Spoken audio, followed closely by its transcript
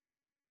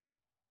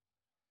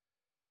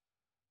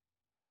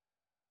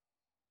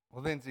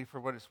Well, Lindsay, for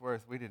what it's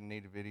worth, we didn't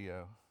need a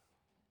video.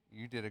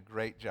 You did a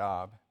great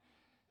job.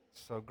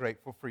 So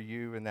grateful for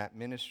you and that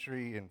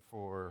ministry and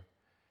for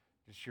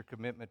just your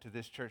commitment to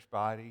this church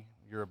body.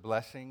 You're a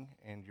blessing,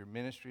 and your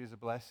ministry is a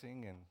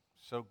blessing, and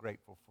so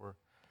grateful for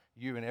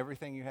you and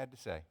everything you had to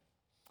say.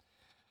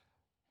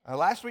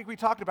 Last week we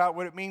talked about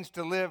what it means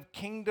to live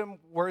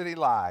kingdom-worthy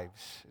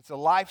lives. It's a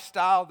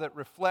lifestyle that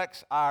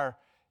reflects our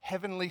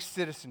heavenly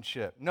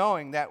citizenship,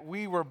 knowing that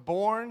we were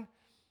born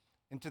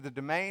into the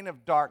domain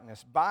of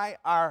darkness. By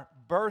our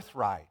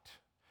birthright,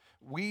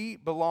 we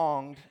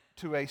belonged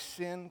to a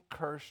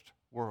sin-cursed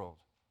world.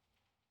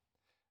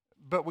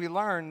 But we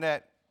learned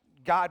that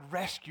God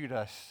rescued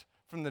us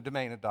from the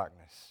domain of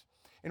darkness.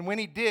 And when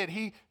he did,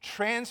 he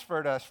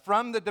transferred us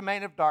from the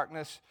domain of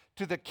darkness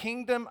to the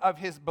kingdom of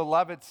his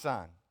beloved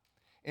Son,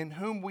 in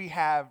whom we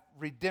have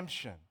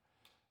redemption,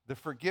 the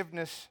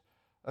forgiveness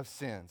of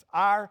sins.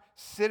 Our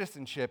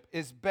citizenship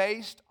is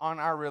based on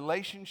our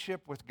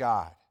relationship with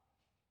God.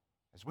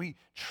 As we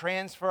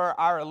transfer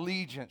our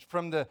allegiance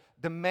from the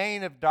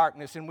domain of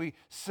darkness and we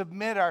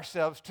submit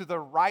ourselves to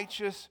the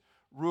righteous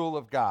rule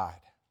of God,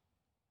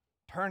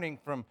 turning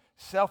from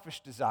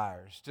selfish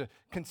desires to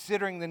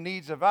considering the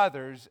needs of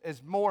others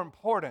as more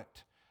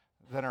important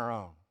than our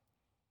own.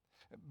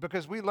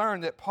 Because we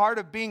learn that part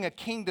of being a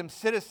kingdom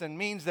citizen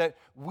means that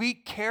we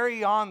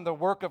carry on the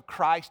work of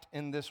Christ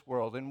in this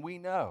world. And we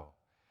know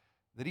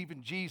that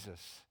even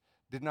Jesus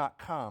did not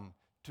come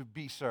to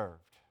be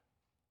served,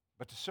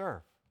 but to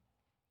serve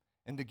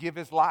and to give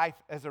his life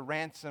as a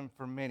ransom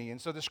for many. And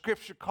so the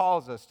scripture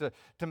calls us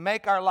to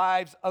make our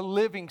lives a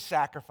living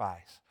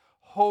sacrifice,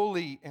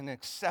 holy and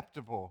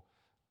acceptable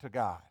to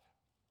God.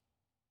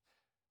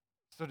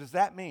 So does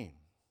that mean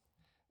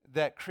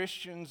that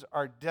Christians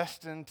are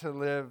destined to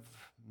live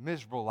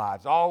miserable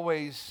lives,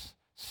 always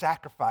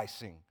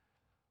sacrificing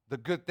the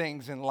good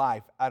things in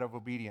life out of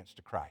obedience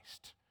to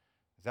Christ?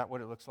 Is that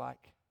what it looks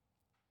like?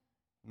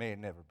 May it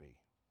never be.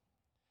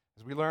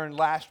 As we learned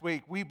last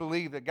week, we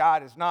believe that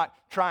God is not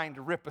trying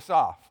to rip us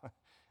off,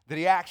 that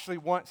he actually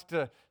wants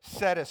to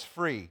set us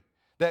free.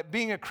 That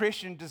being a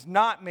Christian does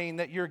not mean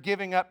that you're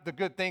giving up the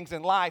good things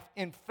in life.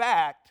 In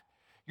fact,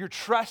 you're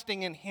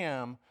trusting in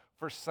him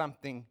for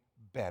something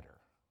better.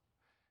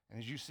 And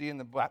as you see in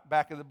the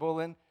back of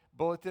the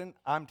bulletin,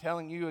 I'm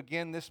telling you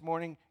again this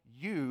morning,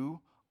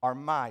 you are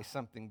my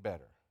something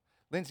better.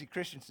 Lindsay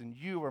Christensen,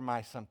 you are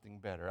my something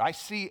better. I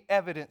see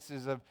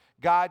evidences of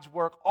God's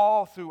work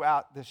all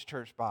throughout this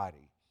church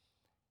body.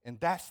 And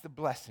that's the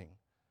blessing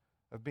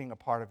of being a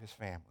part of his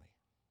family.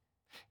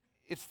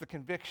 It's the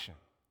conviction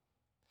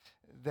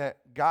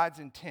that God's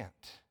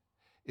intent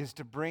is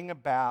to bring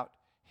about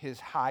his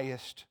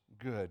highest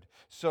good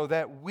so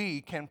that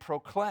we can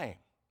proclaim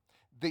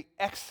the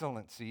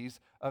excellencies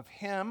of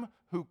him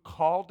who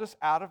called us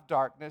out of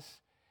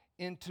darkness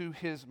into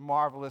his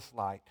marvelous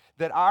light,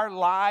 that our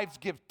lives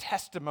give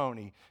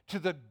testimony to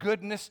the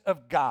goodness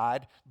of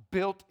God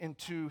built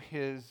into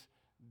his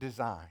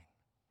design.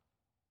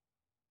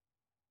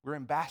 We're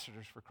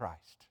ambassadors for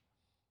Christ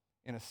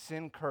in a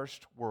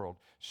sin-cursed world,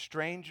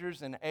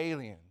 strangers and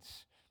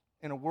aliens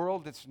in a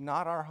world that's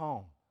not our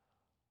home.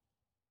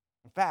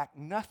 In fact,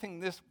 nothing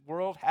this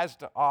world has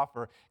to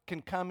offer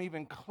can come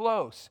even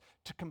close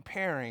to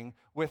comparing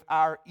with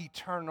our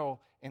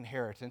eternal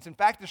inheritance. In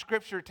fact, the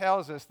scripture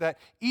tells us that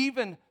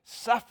even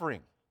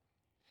suffering,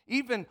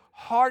 even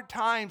hard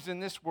times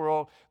in this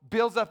world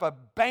builds up a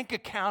bank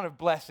account of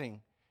blessing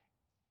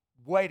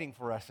waiting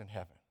for us in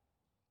heaven.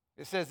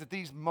 It says that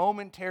these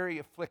momentary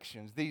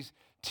afflictions, these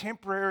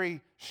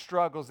temporary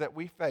struggles that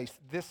we face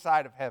this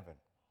side of heaven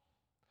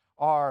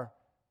are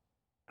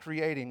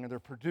creating, or they're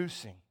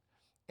producing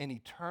an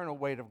eternal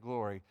weight of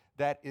glory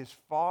that is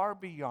far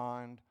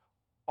beyond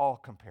all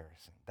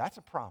comparison. That's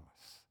a promise.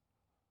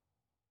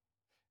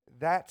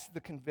 That's the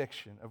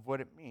conviction of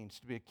what it means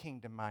to be a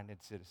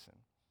kingdom-minded citizen.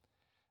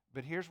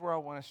 But here's where I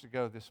want us to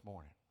go this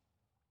morning.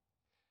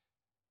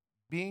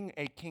 Being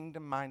a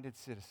kingdom-minded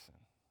citizen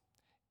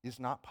is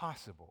not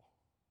possible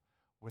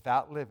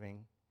without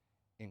living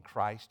in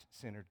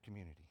Christ-centered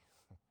community.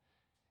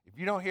 If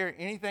you don't hear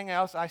anything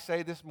else I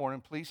say this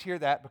morning, please hear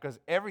that, because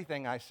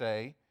everything I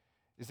say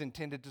is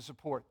intended to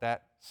support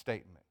that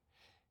statement.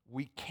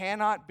 We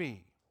cannot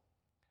be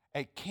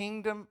a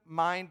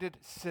kingdom-minded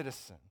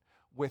citizen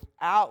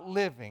without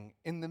living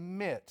in the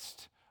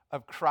midst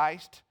of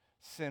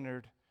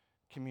Christ-centered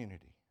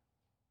community.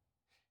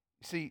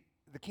 You see,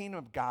 the kingdom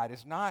of God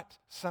is not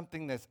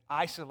something that's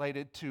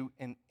isolated to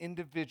an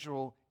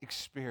individual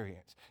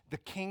experience. The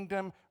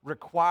kingdom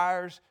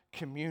requires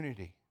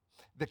community.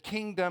 The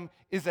kingdom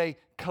is a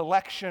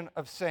collection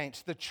of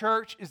saints. The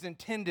church is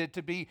intended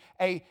to be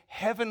a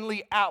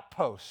heavenly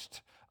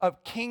outpost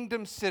of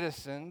kingdom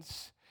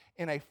citizens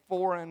in a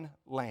foreign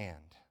land.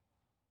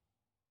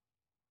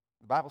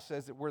 The Bible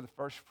says that we're the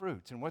first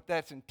fruits, and what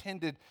that's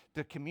intended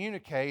to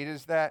communicate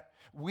is that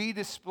we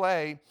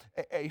display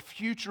a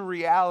future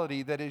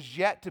reality that is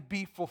yet to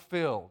be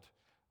fulfilled,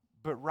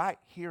 but right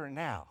here and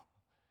now,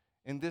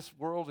 in this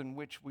world in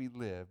which we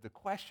live. The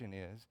question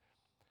is,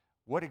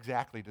 what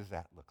exactly does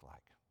that look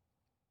like?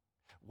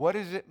 What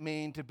does it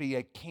mean to be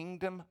a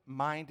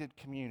kingdom-minded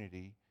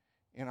community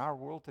in our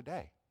world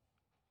today?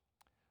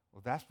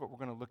 Well, that's what we're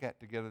going to look at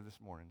together this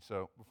morning.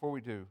 So before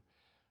we do,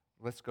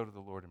 let's go to the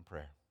Lord in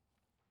prayer.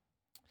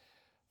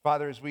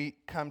 Father, as we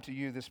come to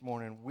you this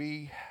morning,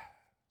 we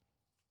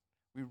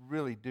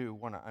really do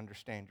want to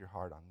understand your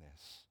heart on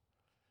this.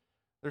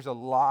 There's a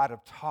lot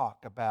of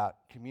talk about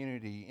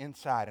community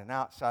inside and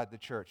outside the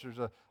church. There's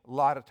a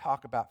lot of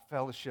talk about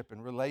fellowship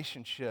and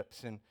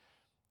relationships, and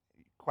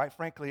quite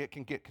frankly, it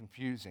can get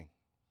confusing.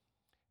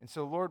 And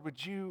so, Lord,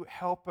 would you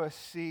help us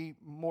see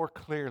more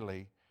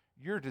clearly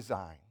your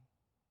design?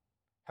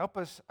 Help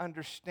us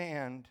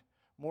understand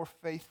more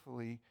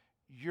faithfully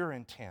your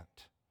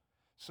intent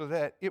so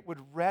that it would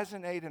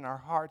resonate in our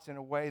hearts in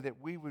a way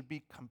that we would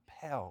be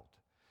compelled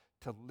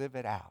to live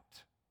it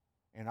out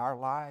in our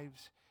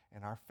lives,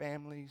 in our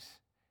families,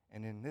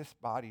 and in this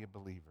body of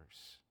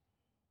believers.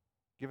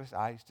 Give us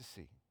eyes to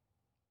see.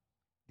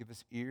 Give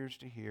us ears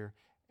to hear,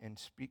 and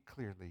speak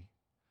clearly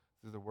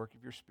through the work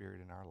of your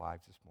Spirit in our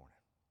lives this morning.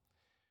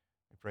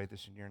 I pray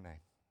this in your name.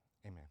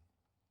 Amen.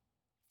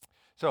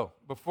 So,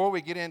 before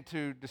we get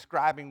into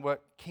describing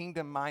what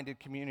kingdom-minded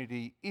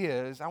community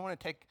is, I want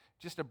to take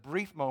just a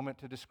brief moment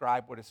to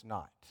describe what it's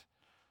not.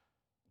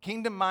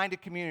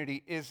 Kingdom-minded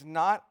community is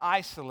not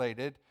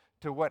isolated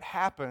to what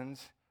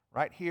happens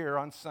right here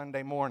on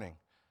Sunday morning.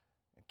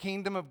 The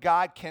kingdom of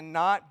God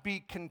cannot be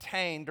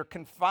contained or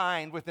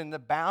confined within the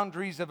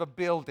boundaries of a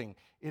building.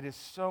 It is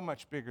so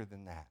much bigger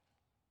than that.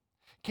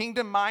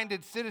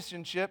 Kingdom-minded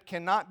citizenship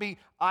cannot be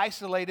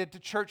isolated to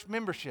church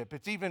membership.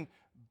 It's even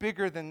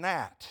bigger than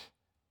that.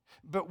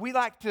 But we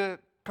like to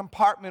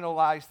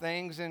compartmentalize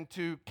things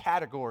into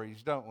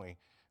categories, don't we?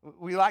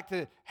 We like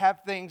to have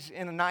things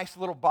in a nice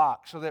little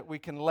box so that we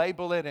can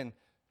label it and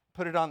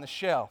put it on the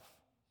shelf.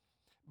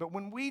 But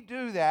when we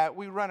do that,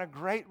 we run a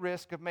great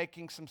risk of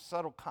making some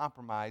subtle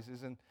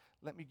compromises, and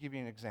let me give you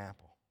an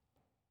example.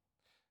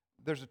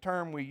 There's a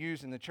term we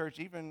use in the church,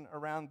 even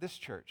around this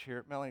church here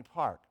at Melanie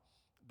Park,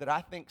 that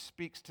I think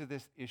speaks to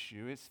this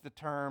issue. It's the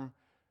term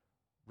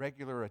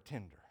regular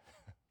attender.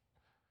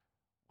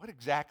 What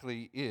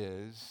exactly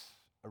is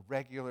a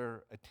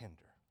regular attender?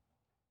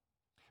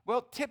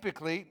 Well,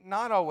 typically,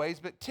 not always,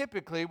 but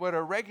typically what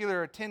a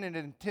regular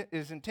attendant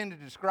is intended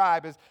to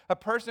describe is a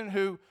person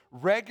who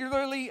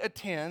regularly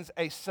attends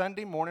a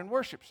Sunday morning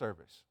worship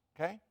service,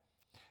 okay?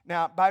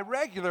 Now, by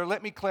regular,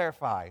 let me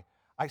clarify.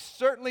 I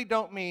certainly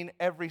don't mean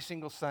every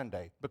single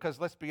Sunday, because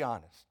let's be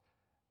honest,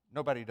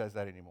 nobody does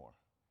that anymore,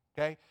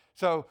 okay?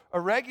 So a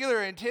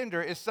regular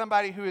attender is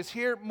somebody who is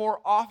here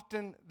more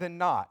often than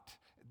not.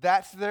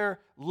 That's their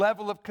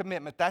level of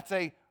commitment. That's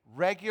a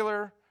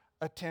regular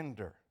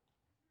attender.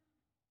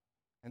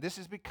 And this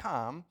has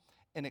become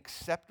an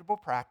acceptable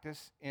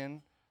practice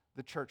in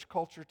the church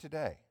culture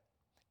today.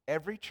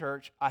 Every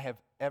church I have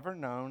ever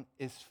known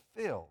is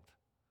filled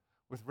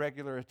with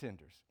regular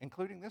attenders,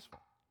 including this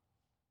one.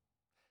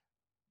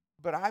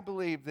 But I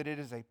believe that it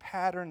is a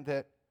pattern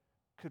that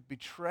could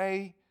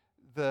betray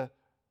the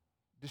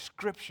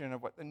description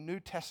of what the New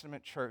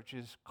Testament church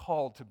is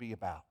called to be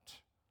about.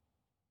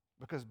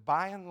 Because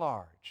by and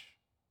large,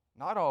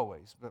 not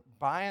always, but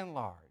by and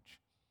large,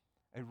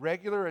 a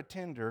regular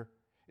attender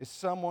is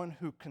someone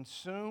who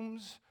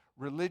consumes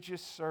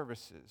religious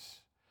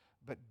services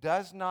but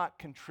does not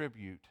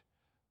contribute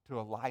to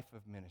a life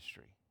of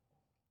ministry.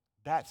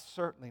 That's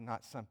certainly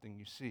not something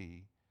you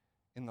see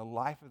in the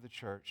life of the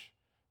church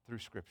through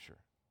Scripture.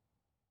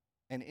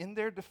 And in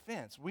their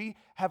defense, we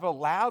have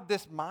allowed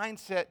this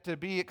mindset to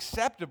be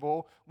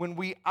acceptable when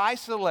we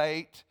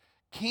isolate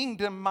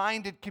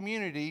kingdom-minded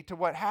community to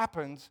what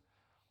happens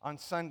on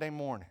Sunday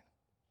morning.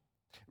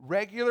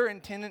 Regular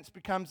attendance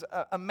becomes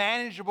a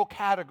manageable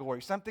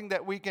category, something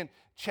that we can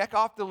check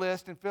off the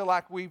list and feel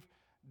like we've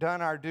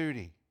done our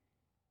duty.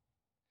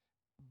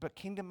 But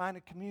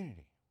kingdom-minded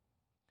community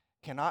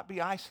cannot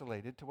be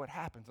isolated to what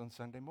happens on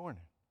Sunday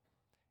morning.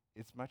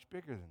 It's much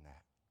bigger than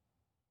that.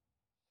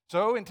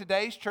 So in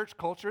today's church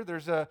culture,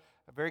 there's a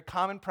very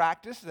common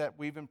practice that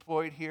we've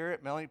employed here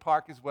at Melanie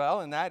Park as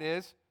well, and that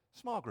is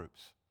small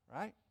groups,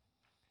 right?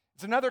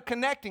 It's another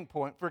connecting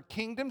point for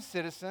kingdom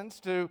citizens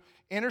to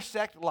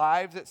intersect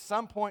lives at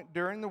some point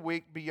during the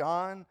week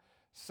beyond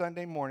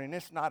Sunday morning.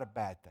 It's not a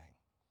bad thing.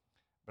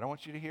 But I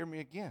want you to hear me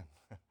again.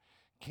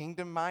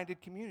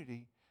 Kingdom-minded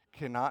community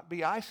cannot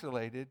be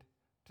isolated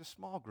to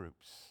small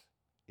groups.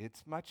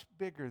 It's much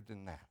bigger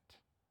than that.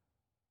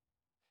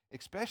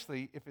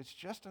 Especially if it's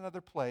just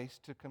another place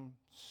to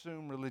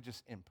consume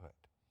religious input.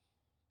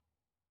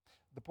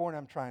 The point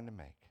I'm trying to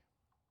make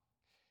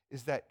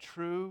is that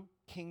true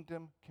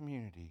kingdom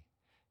community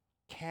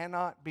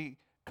cannot be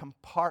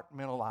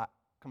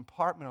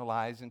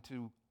compartmentalized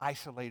into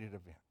isolated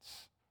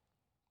events.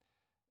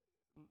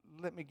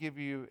 Let me give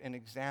you an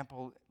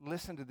example.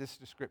 Listen to this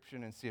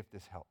description and see if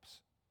this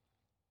helps.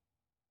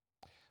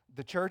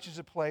 The church is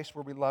a place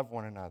where we love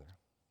one another,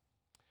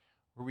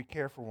 where we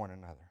care for one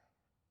another,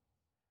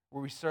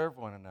 where we serve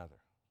one another,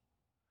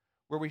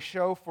 where we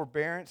show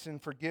forbearance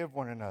and forgive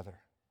one another,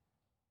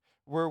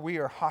 where we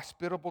are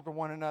hospitable to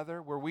one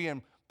another, where we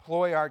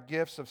employ our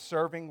gifts of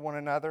serving one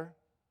another,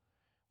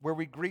 where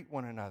we greet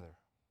one another.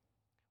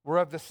 We're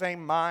of the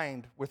same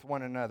mind with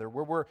one another,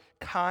 where we're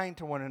kind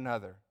to one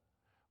another,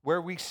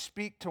 where we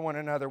speak to one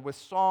another with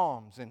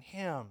psalms and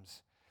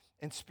hymns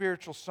and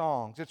spiritual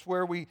songs. It's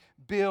where we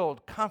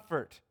build,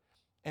 comfort,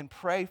 and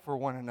pray for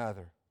one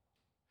another.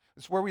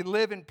 It's where we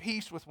live in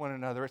peace with one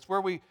another. It's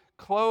where we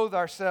clothe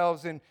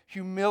ourselves in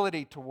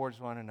humility towards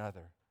one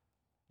another.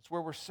 It's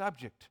where we're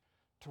subject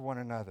to one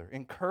another,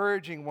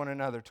 encouraging one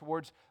another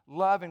towards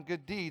love and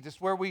good deeds.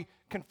 It's where we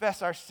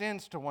confess our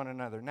sins to one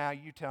another. Now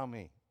you tell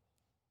me,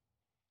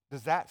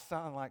 does that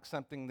sound like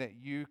something that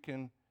you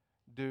can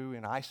do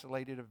in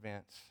isolated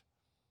events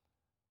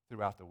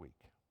throughout the week?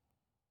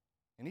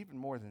 And even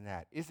more than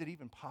that, is it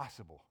even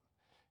possible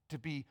to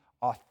be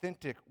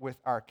authentic with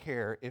our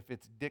care if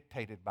it's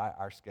dictated by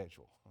our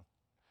schedule?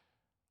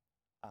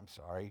 I'm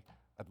sorry,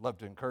 I'd love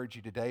to encourage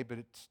you today, but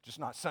it's just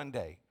not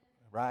Sunday,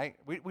 right?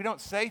 We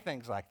don't say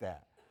things like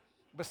that.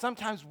 But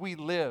sometimes we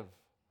live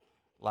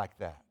like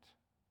that.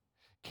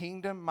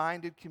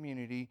 Kingdom-minded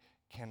community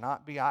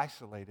cannot be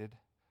isolated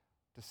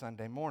to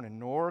Sunday morning,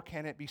 nor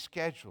can it be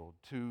scheduled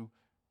to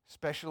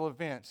special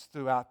events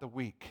throughout the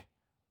week.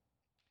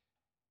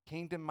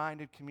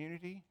 Kingdom-minded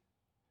community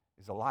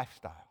is a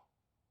lifestyle,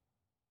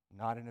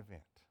 not an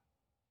event.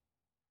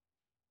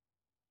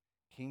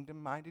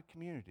 Kingdom-minded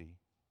community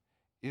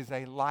is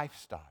a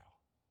lifestyle,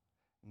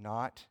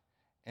 not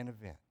an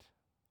event.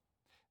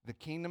 The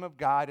kingdom of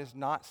God is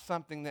not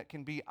something that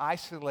can be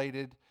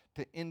isolated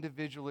to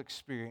individual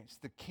experience.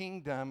 The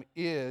kingdom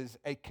is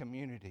a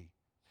community.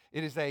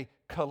 It is a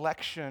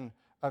collection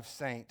of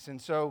saints.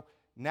 And so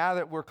now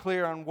that we're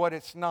clear on what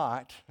it's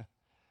not,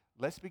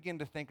 let's begin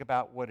to think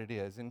about what it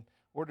is. In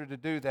order to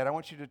do that, I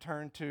want you to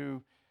turn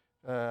to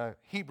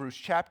Hebrews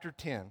chapter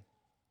 10,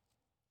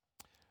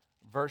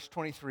 verse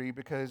 23,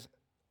 because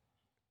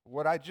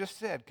what I just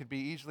said could be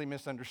easily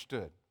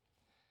misunderstood.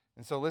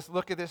 And so let's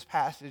look at this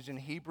passage in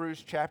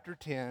Hebrews chapter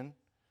 10,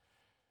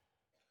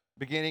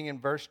 beginning in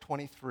verse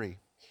 23. It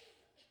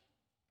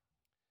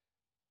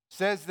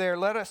says there,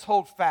 "Let us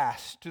hold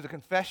fast to the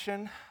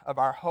confession of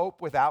our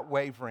hope without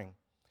wavering,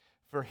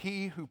 for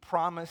he who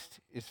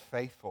promised is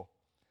faithful.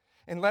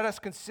 And let us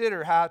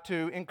consider how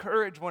to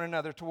encourage one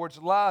another towards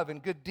love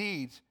and good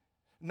deeds,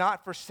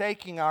 not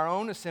forsaking our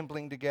own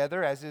assembling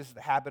together, as is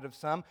the habit of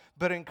some,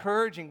 but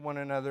encouraging one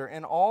another,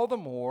 and all the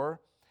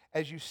more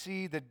as you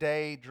see the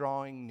day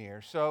drawing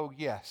near." So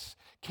yes,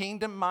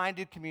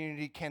 kingdom-minded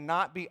community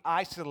cannot be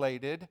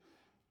isolated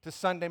to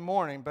Sunday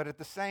morning, but at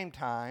the same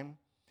time,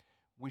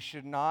 we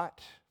should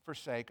not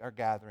forsake our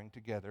gathering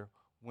together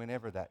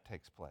whenever that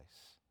takes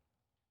place.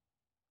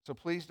 So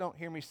please don't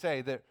hear me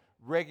say that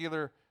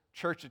regular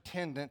church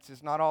attendance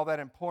is not all that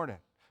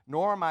important,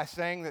 nor am I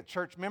saying that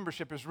church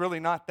membership is really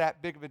not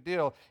that big of a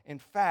deal. In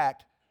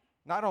fact,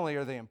 not only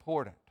are they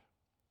important,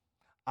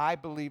 I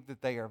believe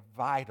that they are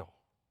vital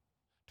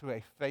to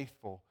a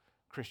faithful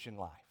Christian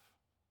life.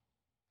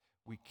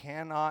 We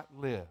cannot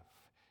live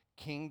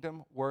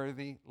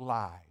kingdom-worthy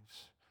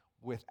lives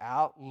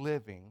without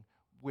living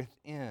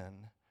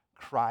within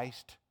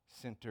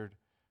Christ-centered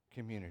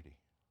community.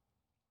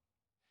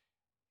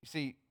 You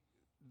see,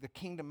 the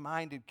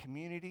kingdom-minded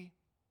community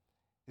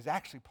is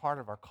actually part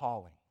of our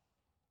calling.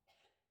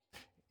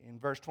 In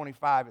verse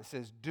 25, it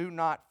says, "Do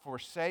not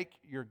forsake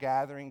your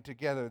gathering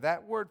together."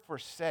 That word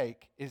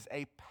forsake is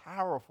a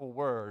powerful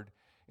word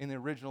in the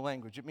original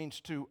language. It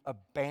means to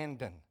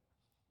abandon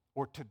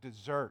or to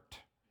desert.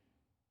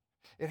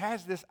 It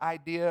has this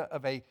idea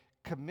of a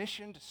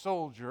commissioned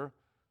soldier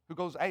who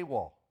goes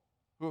AWOL,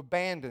 who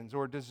abandons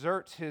or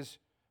deserts his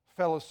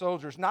fellow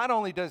soldiers. Not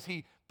only does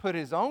he put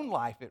his own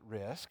life at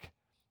risk,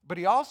 but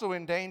he also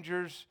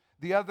endangers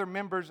the other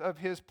members of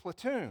his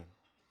platoon.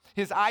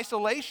 His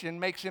isolation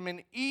makes him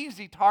an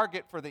easy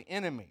target for the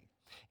enemy,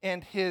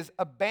 and his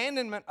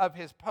abandonment of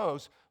his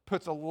post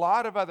puts a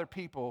lot of other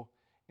people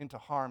into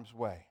harm's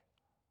way.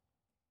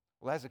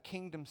 Well, as a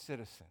kingdom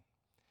citizen,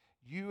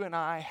 you and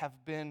I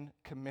have been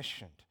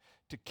commissioned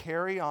to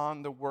carry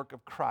on the work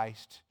of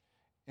Christ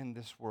in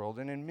this world.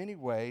 And in many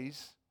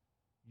ways,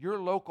 your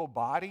local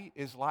body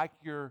is like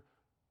your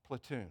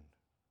platoon.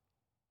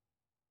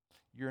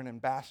 You're an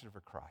ambassador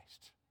for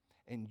Christ,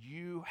 and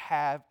you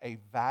have a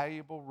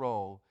valuable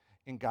role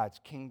in God's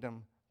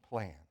kingdom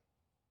plan.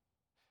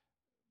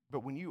 But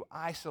when you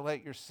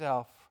isolate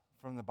yourself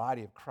from the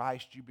body of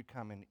Christ, you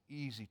become an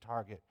easy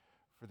target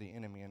for the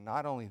enemy. And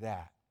not only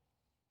that,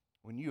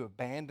 when you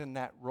abandon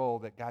that role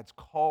that God's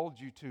called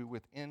you to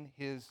within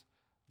his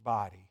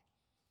body,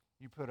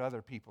 you put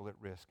other people at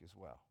risk as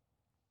well.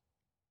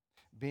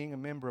 Being a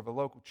member of a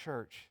local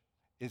church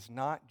is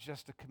not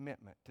just a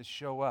commitment to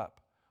show up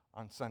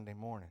on Sunday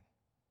morning.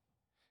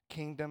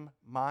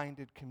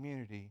 Kingdom-minded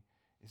community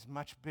is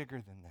much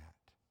bigger than that.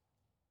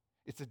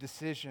 It's a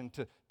decision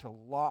to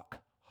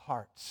lock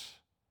hearts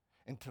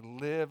and to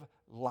live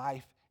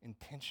life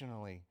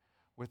intentionally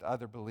with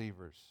other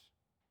believers.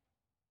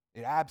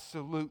 It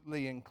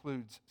absolutely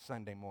includes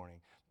Sunday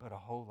morning, but a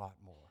whole lot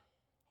more.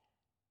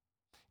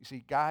 You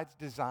see, God's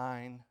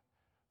design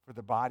for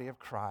the body of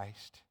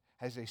Christ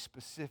has a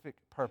specific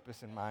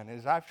purpose in mind.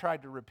 As I've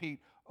tried to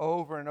repeat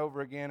over and over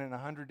again in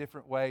 100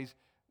 different ways,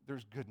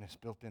 there's goodness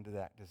built into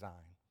that design.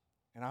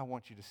 And I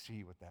want you to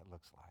see what that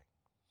looks like.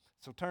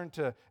 So turn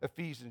to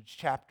Ephesians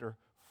chapter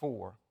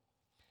 4.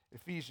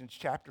 Ephesians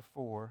chapter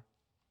 4,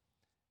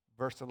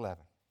 verse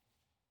 11.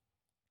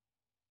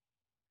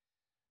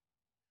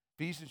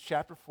 Ephesians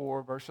chapter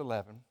 4, verse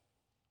 11.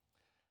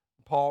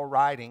 Paul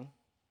writing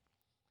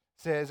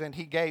says, "And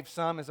he gave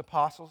some as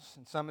apostles,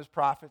 and some as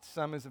prophets,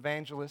 some as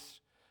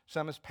evangelists,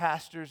 some as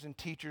pastors and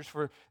teachers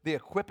for the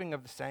equipping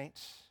of the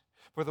saints,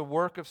 for the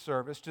work of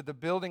service, to the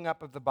building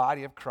up of the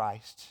body of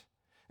Christ,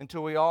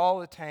 until we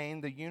all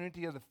attain the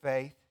unity of the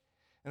faith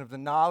and of the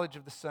knowledge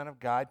of the Son of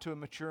God, to a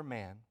mature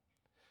man,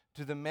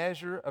 to the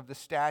measure of the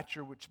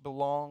stature which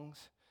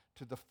belongs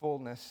to the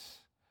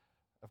fullness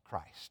of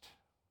Christ."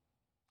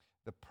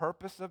 The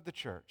purpose of the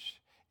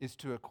church is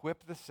to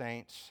equip the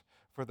saints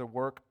for the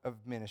work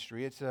of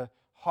ministry. It's a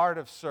heart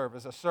of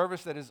service, a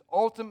service that is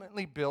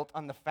ultimately built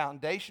on the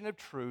foundation of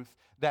truth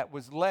that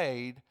was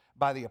laid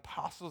by the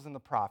apostles and the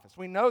prophets.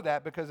 We know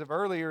that because of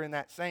earlier in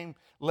that same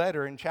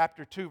letter in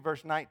chapter 2,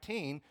 verse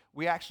 19,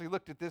 we actually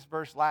looked at this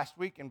verse last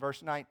week in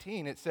verse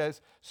 19. It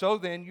says, "So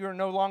then you are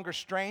no longer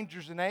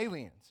strangers and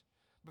aliens,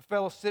 but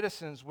fellow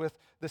citizens with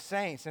the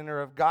saints and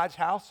are of God's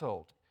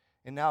household."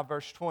 And now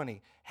verse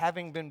 20,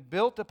 "Having been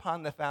built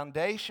upon the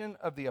foundation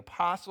of the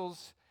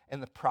apostles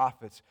and the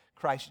prophets,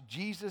 Christ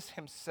Jesus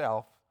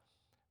himself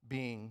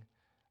being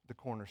the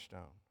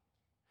cornerstone."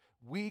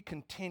 We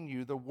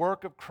continue the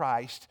work of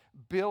Christ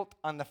built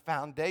on the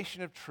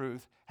foundation of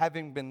truth,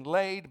 having been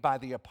laid by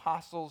the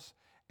apostles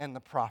and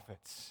the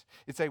prophets.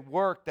 It's a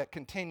work that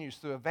continues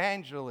through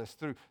evangelists,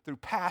 through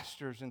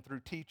pastors, and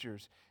through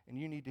teachers. And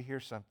you need to hear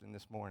something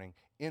this morning.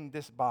 In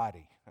this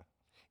body,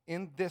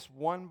 in this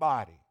one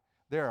body,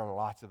 there are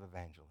lots of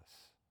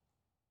evangelists.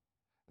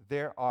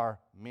 There are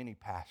many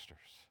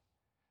pastors.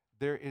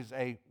 There is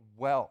a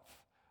wealth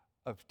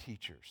of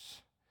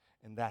teachers.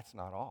 And that's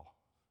not all.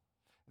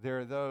 There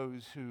are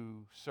those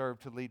who serve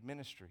to lead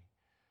ministry.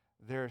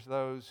 There's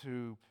those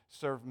who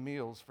serve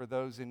meals for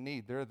those in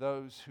need. There are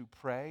those who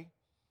pray.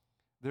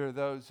 There are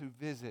those who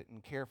visit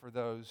and care for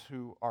those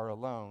who are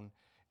alone.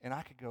 And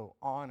I could go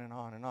on and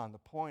on and on. The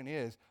point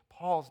is,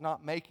 Paul's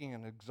not making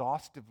an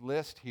exhaustive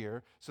list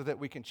here so that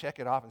we can check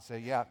it off and say,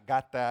 yeah,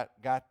 got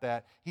that, got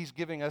that. He's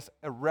giving us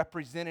a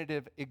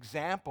representative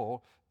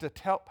example to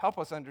help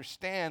us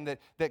understand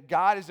that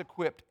God has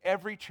equipped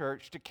every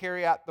church to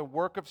carry out the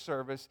work of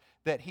service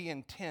that he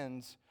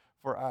intends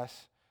for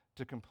us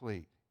to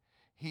complete.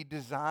 He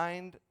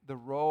designed the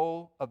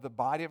role of the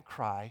body of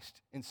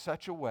Christ in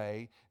such a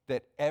way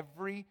that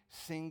every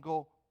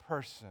single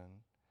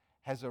person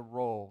has a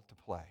role to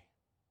play.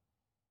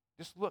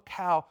 Just look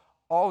how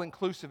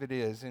all-inclusive it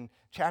is in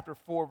chapter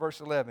 4,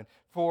 verse 11.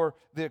 "For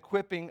the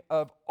equipping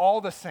of all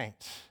the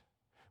saints,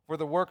 for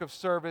the work of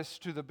service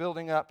to the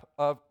building up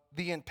of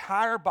the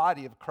entire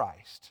body of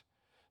Christ,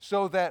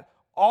 so that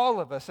all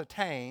of us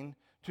attain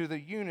to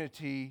the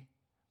unity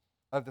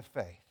of the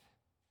faith."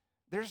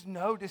 There's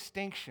no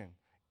distinction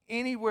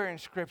anywhere in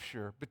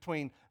Scripture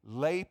between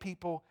lay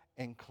people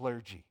and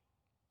clergy.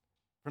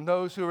 From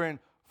those who are in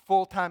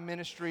full-time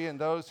ministry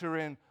and those who are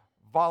in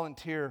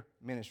volunteer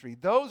ministry.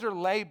 Those are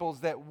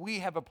labels that we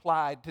have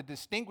applied to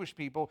distinguish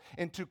people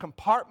into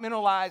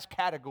compartmentalized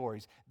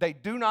categories. They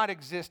do not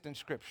exist in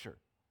Scripture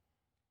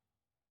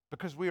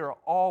because we are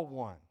all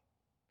one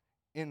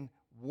in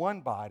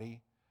one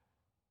body,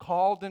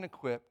 called and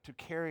equipped to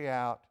carry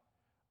out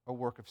a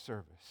work of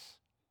service.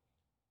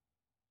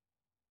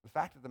 The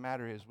fact of the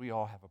matter is we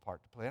all have a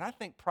part to play. And I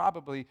think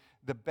probably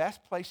the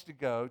best place to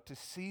go to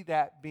see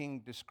that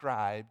being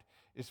described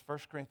is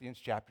 1 Corinthians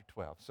chapter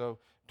 12. So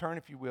turn,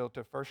 if you will,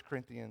 to 1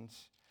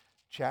 Corinthians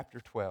chapter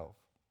 12.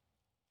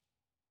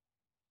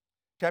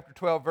 Chapter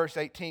 12, verse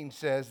 18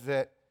 says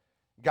that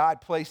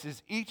God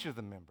places each of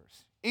the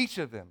members, each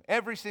of them,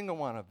 every single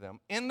one of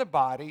them, in the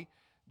body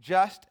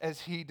just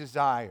as he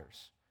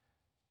desires.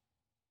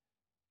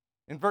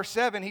 In verse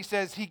 7, he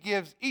says he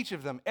gives each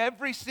of them,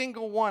 every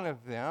single one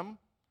of them,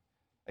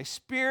 a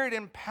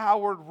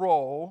Spirit-empowered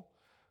role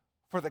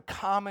for the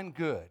common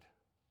good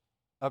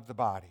of the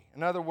body.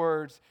 In other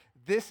words,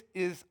 this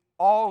is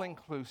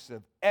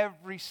all-inclusive.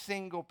 Every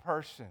single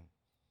person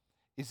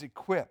is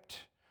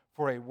equipped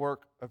for a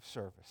work of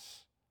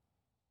service.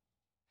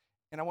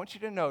 And I want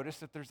you to notice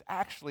that there's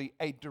actually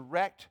a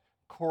direct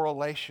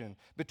correlation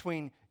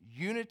between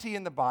unity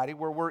in the body,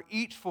 where we're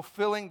each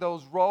fulfilling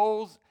those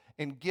roles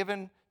and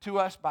given to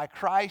us by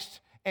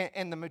Christ,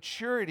 and the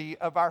maturity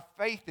of our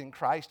faith in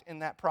Christ in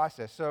that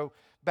process. So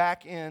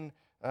back in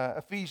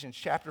Ephesians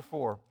chapter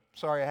 4,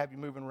 sorry I have you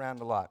moving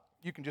around a lot.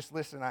 You can just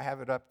listen, I have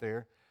it up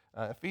there.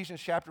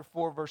 Ephesians chapter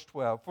 4, verse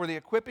 12. "For the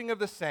equipping of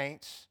the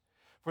saints,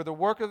 for the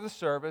work of the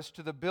service,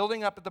 to the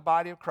building up of the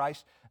body of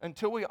Christ,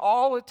 until we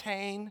all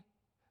attain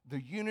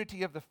the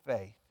unity of the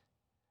faith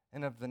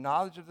and of the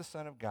knowledge of the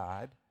Son of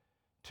God,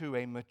 to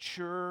a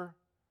mature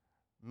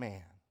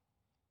man."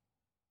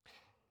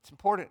 It's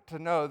important to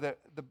know that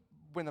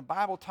when the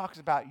Bible talks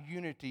about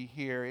unity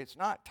here, it's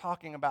not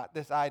talking about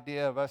this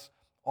idea of us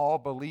all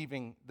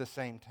believing the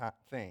same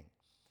thing.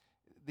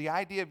 The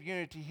idea of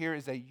unity here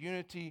is a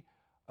unity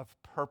of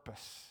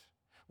purpose,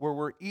 where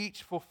we're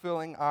each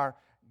fulfilling our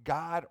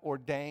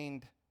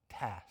God-ordained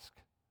task.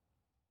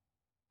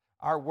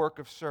 Our work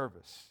of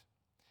service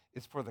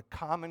is for the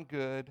common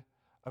good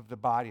of the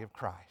body of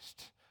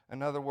Christ.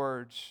 In other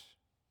words,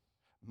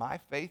 my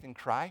faith in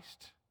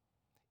Christ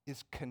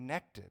is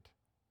connected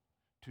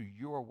to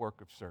your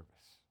work of service.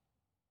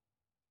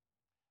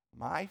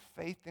 My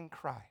faith in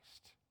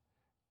Christ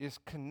is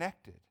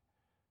connected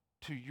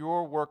to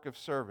your work of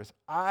service.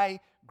 I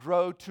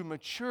grow to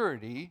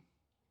maturity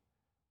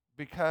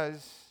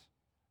because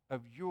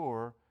of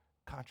your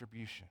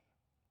contribution.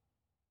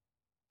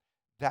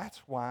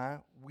 That's why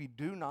we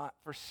do not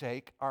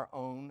forsake our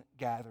own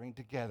gathering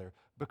together,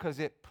 because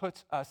it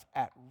puts us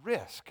at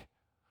risk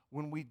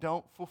when we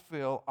don't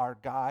fulfill our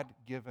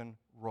God-given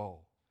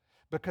role,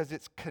 because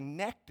it's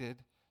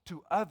connected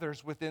to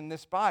others within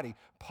this body.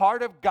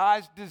 Part of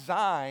God's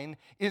design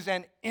is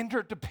an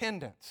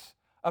interdependence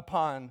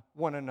upon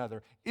one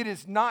another. It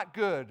is not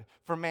good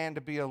for man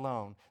to be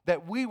alone,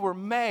 that we were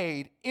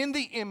made in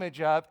the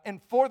image of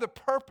and for the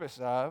purpose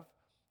of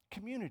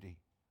community.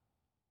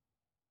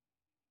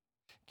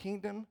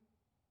 Kingdom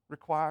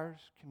requires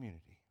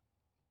community,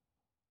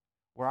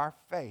 where our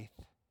faith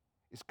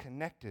is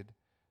connected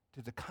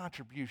to the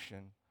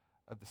contribution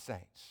of the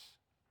saints,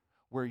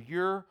 where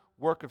your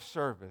work of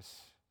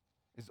service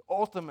is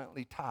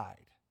ultimately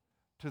tied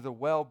to the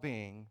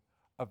well-being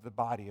of the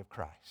body of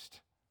Christ.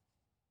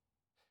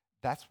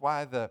 That's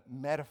why the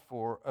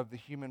metaphor of the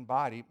human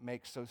body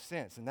makes so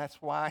sense, and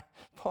that's why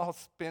Paul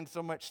spends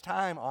so much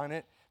time on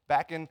it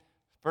back in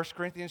 1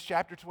 Corinthians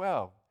chapter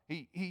 12.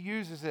 He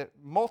uses it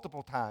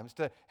multiple times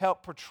to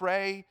help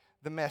portray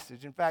the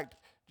message. In fact,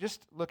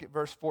 just look at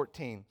verse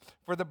 14.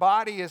 For the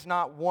body is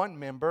not one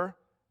member,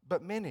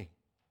 but many.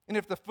 And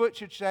if the foot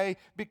should say,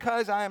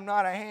 because I am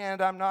not a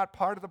hand, I'm not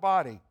part of the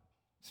body,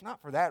 it's not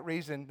for that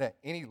reason that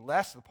any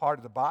less a part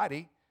of the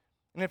body.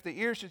 And if the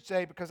ear should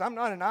say, because I'm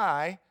not an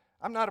eye,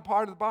 I'm not a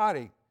part of the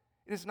body,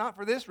 it is not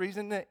for this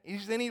reason that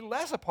he's any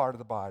less a part of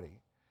the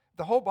body. If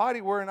the whole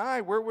body were an eye,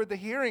 where would the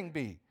hearing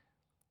be?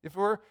 If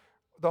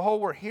the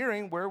whole were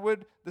hearing, where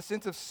would the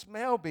sense of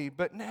smell be?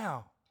 But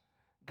now,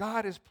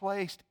 God has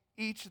placed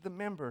each of the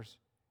members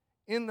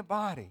in the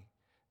body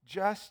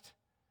just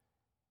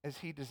as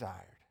he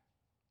desired.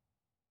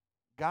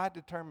 God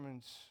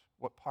determines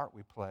what part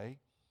we play,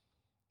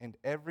 and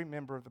every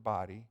member of the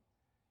body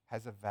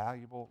has a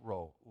valuable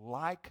role.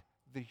 Like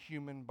the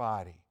human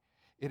body,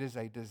 it is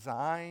a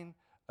design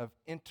of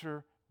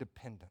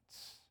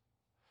interdependence,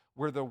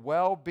 where the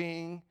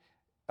well-being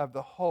of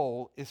the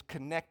whole is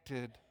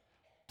connected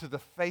to the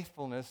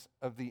faithfulness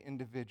of the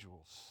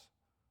individuals.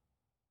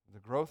 The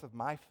growth of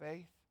my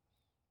faith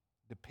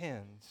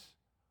depends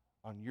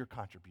on your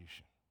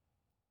contribution.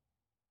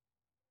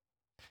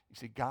 You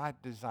see, God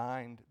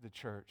designed the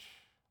church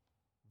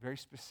very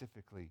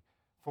specifically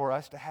for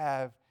us to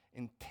have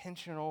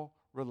intentional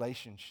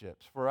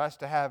relationships, for us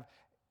to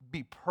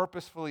be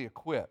purposefully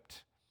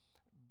equipped,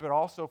 but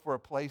also for a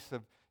place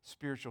of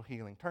spiritual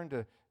healing. Turn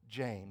to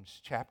James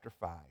chapter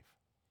 5.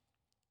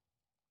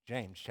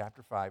 James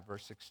chapter 5,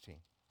 verse 16.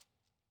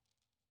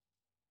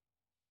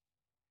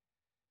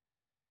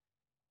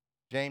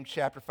 James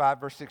chapter 5,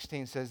 verse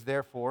 16 says,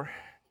 therefore,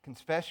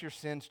 confess your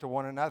sins to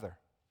one another.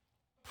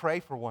 Pray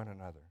for one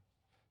another,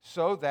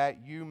 so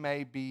that you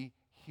may be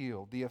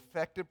healed. The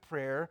effective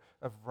prayer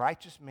of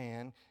righteous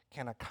man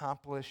can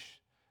accomplish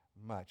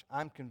much.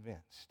 I'm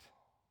convinced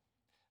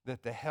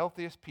that the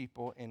healthiest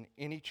people in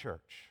any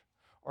church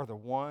are the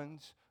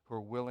ones who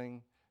are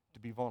willing to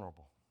be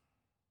vulnerable.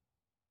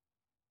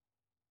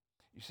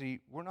 You see,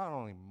 we're not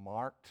only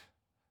marked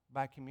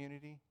by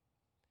community,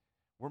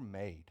 we're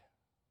made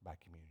by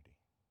community.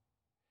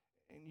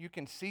 And you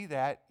can see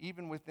that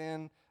even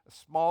within a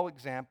small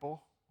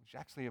example, which is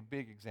actually a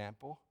big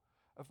example,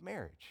 of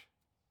marriage.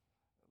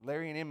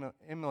 Larry and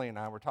Emily and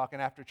I were talking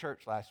after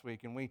church last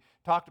week, and we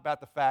talked about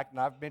the fact, and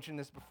I've mentioned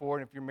this before,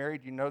 and if you're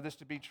married, you know this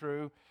to be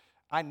true.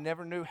 I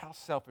never knew how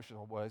selfish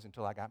I was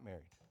until I got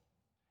married.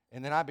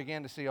 And then I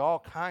began to see all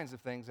kinds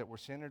of things that were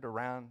centered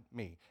around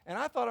me. And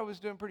I thought I was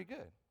doing pretty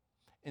good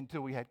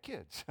until we had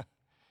kids.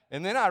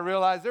 And then I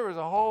realized there was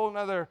a whole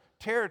other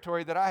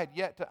territory that I had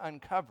yet to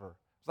uncover.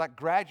 It's like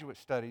graduate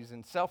studies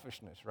in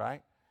selfishness,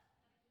 right?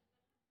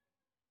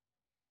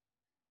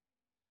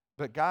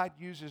 But God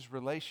uses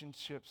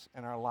relationships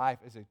in our life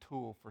as a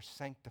tool for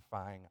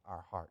sanctifying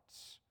our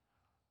hearts.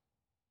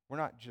 We're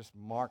not just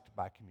marked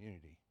by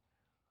community.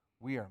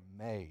 We are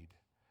made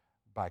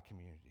by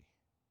community.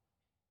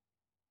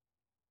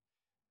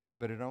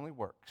 But it only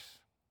works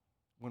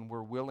when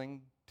we're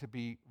willing to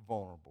be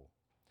vulnerable,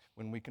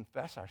 when we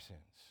confess our sins,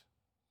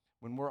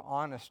 when we're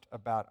honest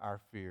about our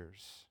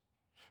fears.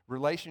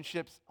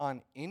 Relationships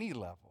on any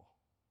level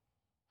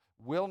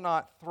will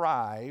not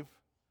thrive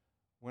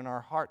when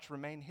our hearts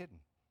remain hidden.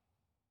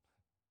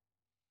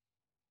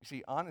 You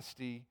see,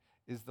 honesty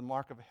is the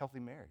mark of a healthy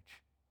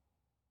marriage.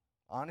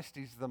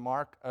 Honesty is the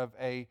mark of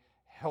a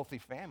healthy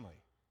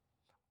family.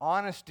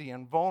 Honesty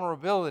and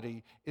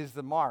vulnerability is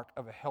the mark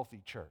of a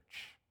healthy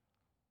church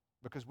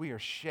because we are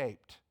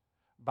shaped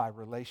by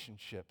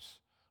relationships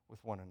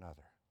with one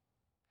another.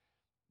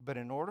 But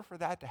in order for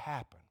that to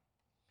happen,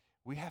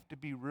 we have to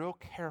be real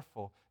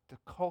careful to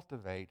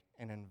cultivate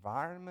an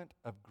environment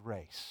of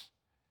grace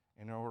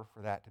in order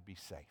for that to be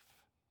safe.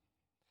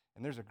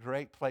 And there's a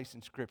great place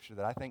in Scripture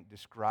that I think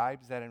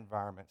describes that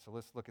environment. So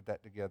let's look at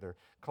that together.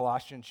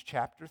 Colossians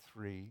chapter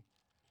 3,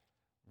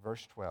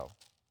 verse 12.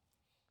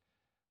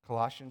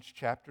 Colossians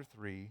chapter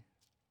 3,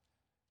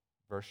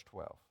 verse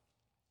 12.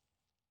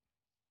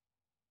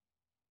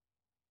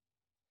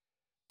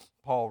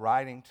 Paul,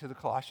 writing to the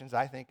Colossians,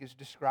 I think, is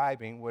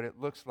describing what it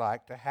looks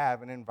like to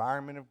have an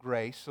environment of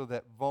grace so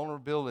that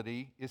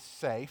vulnerability is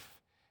safe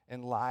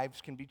and lives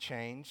can be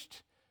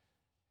changed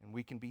and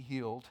we can be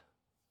healed.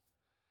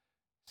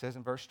 It says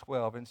in verse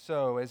 12, and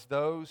so, as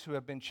those who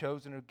have been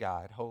chosen of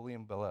God, holy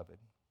and beloved,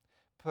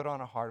 put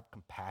on a heart of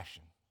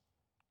compassion,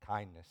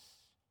 kindness,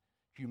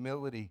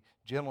 humility,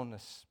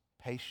 gentleness,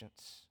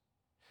 patience,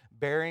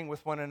 bearing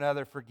with one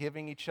another,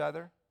 forgiving each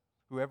other,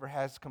 whoever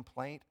has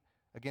complaint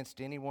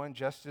against anyone,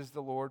 just as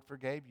the Lord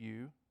forgave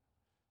you,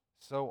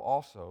 so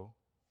also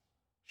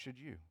should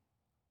you.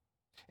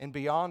 And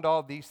beyond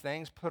all these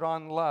things, put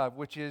on love,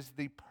 which is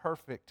the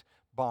perfect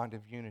bond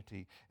of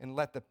unity. And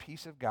let the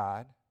peace of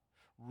God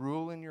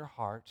rule in your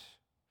hearts,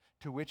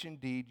 to which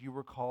indeed you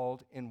were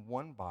called in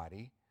one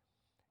body,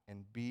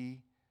 and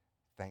be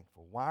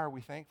thankful. Why are we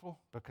thankful?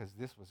 Because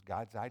this was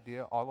God's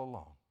idea all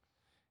along.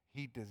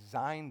 He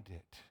designed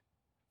it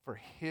for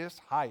His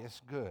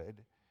highest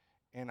good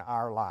in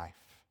our life.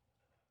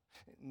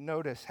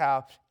 Notice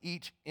how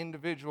each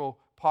individual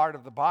part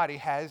of the body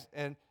has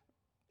an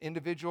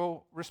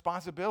individual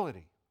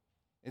responsibility.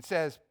 It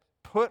says,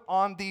 put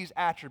on these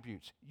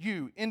attributes.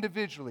 You,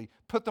 individually,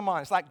 put them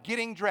on. It's like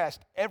getting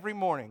dressed every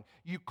morning.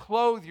 You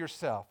clothe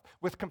yourself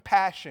with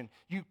compassion.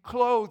 You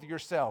clothe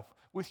yourself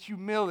with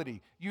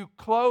humility. You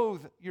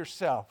clothe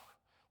yourself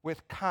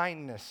with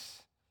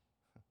kindness.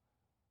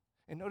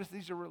 And notice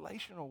these are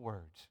relational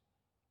words.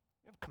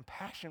 You have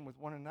compassion with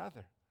one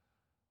another.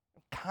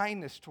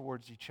 Kindness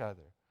towards each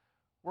other.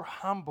 We're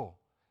humble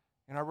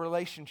in our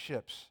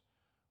relationships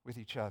with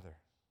each other.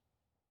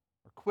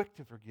 We're quick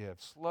to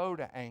forgive, slow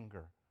to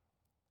anger,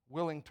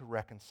 willing to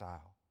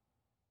reconcile.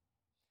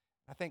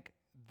 I think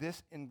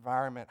this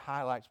environment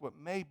highlights what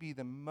may be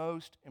the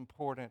most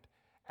important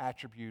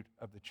attribute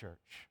of the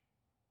church.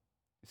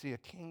 You see, a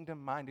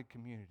kingdom-minded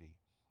community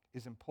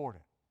is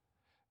important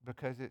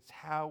because it's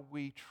how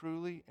we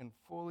truly and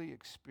fully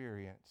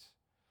experience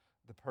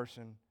the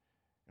person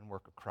and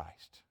work of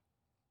Christ.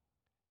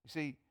 You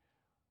see,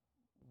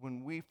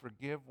 when we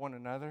forgive one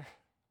another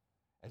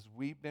as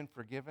we've been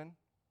forgiven,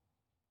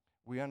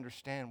 we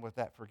understand what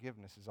that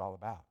forgiveness is all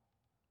about.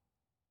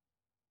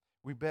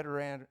 We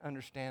better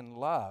understand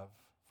love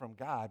from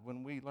God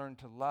when we learn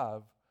to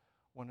love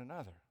one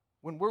another.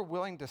 When we're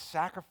willing to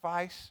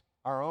sacrifice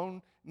our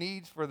own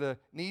needs for the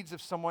needs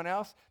of someone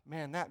else,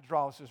 man, that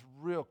draws us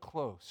real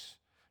close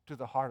to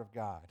the heart of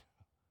God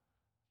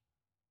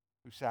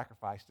who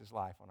sacrificed His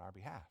life on our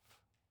behalf.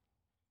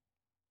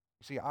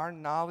 You see, our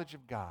knowledge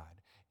of God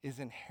is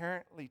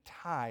inherently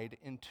tied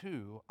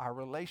into our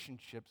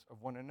relationships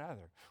of one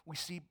another. We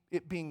see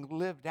it being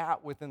lived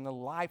out within the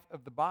life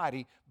of the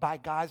body by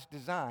God's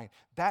design.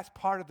 That's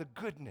part of the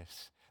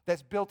goodness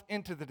that's built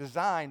into the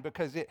design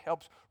because it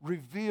helps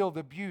reveal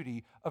the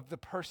beauty of the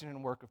person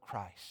and work of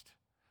Christ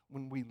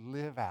when we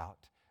live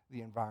out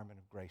the environment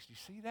of grace. Do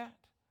you see that?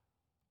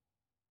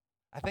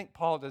 I think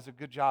Paul does a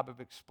good job of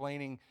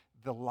explaining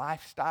the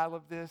lifestyle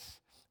of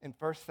this in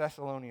 1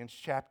 Thessalonians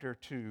chapter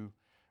 2,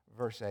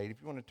 verse 8.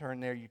 If you want to turn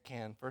there, you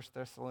can. 1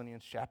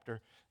 Thessalonians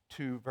chapter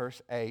 2,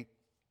 verse 8.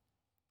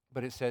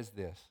 But it says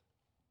this,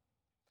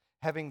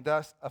 having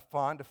thus a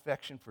fond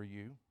affection for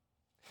you,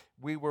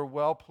 we were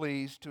well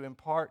pleased to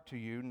impart to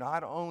you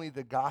not only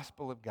the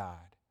gospel of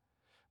God,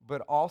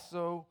 but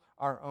also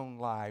our own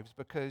lives,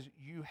 because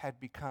you had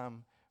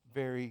become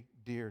very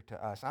dear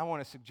to us. I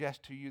want to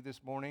suggest to you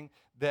this morning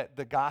that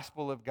the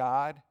gospel of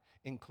God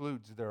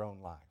includes their own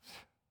lives.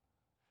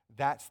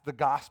 That's the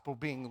gospel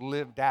being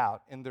lived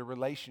out in their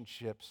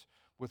relationships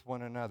with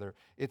one another.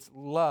 It's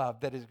love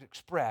that is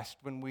expressed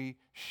when we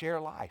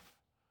share life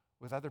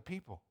with other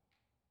people.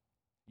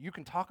 You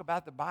can talk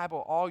about the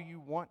Bible all you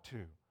want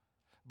to,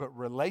 but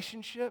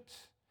relationships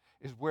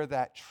is where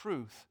that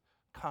truth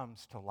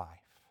comes to life.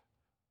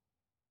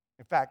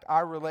 In fact,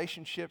 our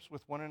relationships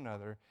with one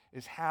another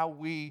is how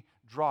we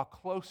draw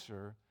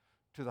closer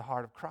to the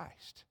heart of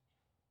Christ.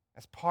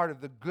 That's part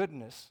of the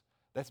goodness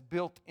that's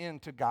built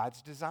into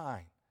God's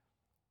design.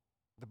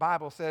 The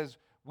Bible says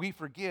we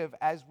forgive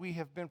as we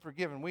have been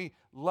forgiven. We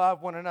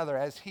love one another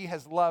as He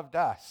has loved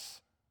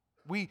us.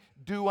 We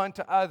do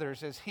unto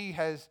others as He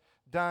has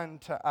done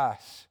to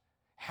us.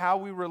 How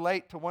we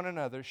relate to one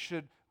another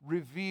should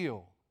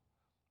reveal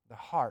the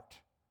heart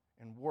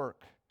and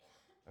work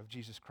of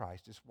Jesus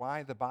Christ. It's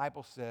why the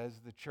Bible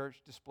says the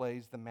church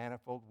displays the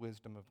manifold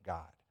wisdom of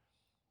God.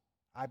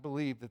 I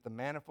believe that the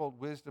manifold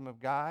wisdom of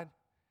God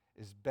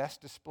is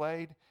best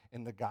displayed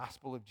in the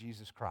gospel of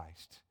Jesus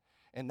Christ.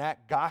 And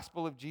that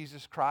gospel of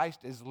Jesus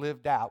Christ is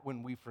lived out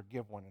when we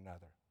forgive one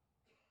another,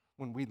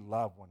 when we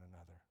love one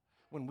another,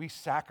 when we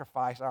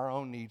sacrifice our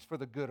own needs for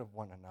the good of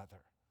one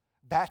another.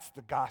 That's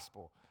the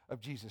gospel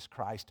of Jesus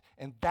Christ,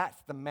 and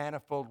that's the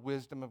manifold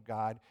wisdom of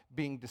God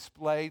being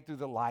displayed through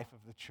the life of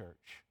the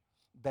church.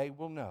 They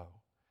will know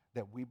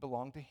that we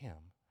belong to Him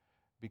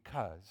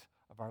because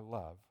of our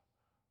love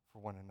for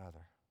one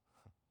another.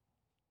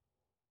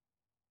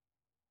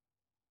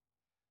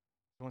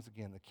 Once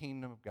again, the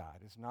kingdom of God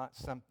is not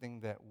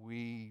something that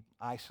we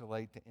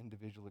isolate to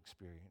individual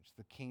experience.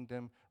 The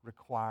kingdom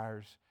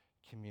requires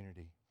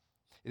community.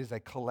 It is a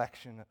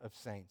collection of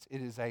saints.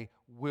 It is a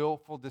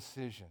willful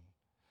decision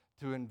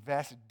to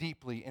invest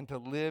deeply and to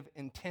live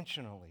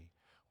intentionally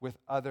with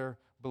other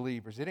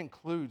believers. It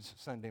includes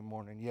Sunday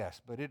morning, yes,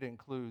 but it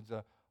includes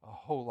a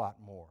whole lot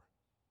more.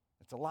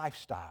 It's a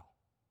lifestyle,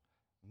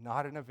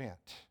 not an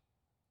event.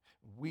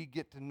 We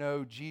get to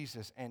know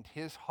Jesus and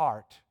His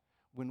heart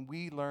when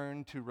we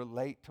learn to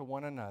relate to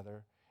one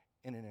another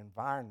in an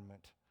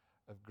environment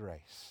of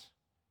grace.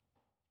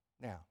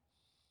 Now,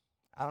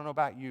 I don't know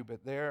about you,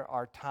 but there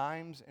are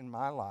times in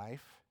my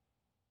life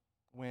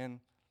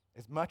when,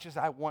 as much as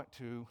I want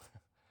to,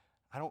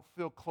 I don't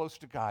feel close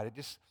to God. It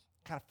just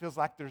kind of feels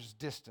like there's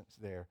distance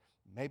there.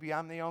 Maybe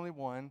I'm the only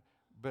one,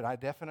 but I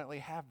definitely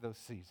have those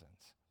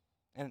seasons.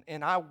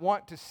 And I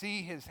want to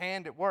see His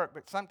hand at work,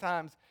 but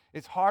sometimes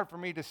it's hard for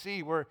me to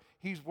see where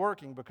He's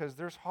working because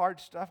there's hard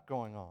stuff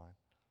going on.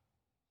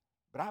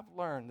 But I've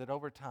learned that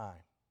over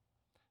time,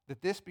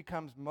 that this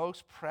becomes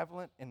most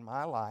prevalent in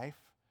my life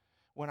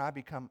when I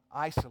become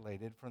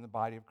isolated from the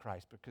body of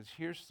Christ. Because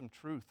here's some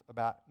truth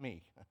about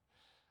me.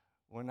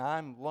 When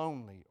I'm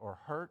lonely or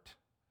hurt,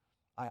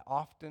 I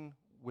often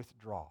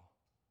withdraw.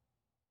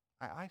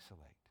 I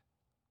isolate.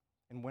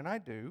 And when I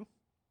do,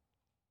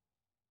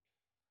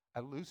 I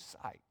lose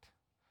sight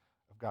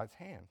of God's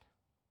hand.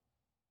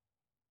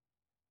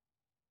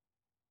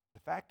 The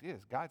fact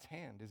is, God's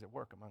hand is at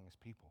work among His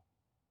people.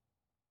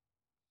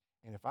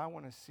 And if I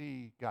want to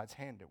see God's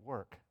hand at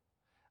work,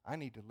 I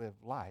need to live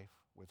life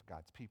with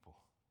God's people.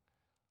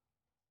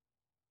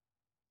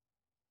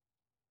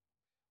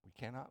 We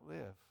cannot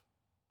live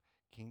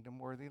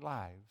kingdom-worthy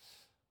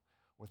lives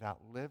without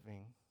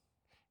living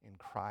in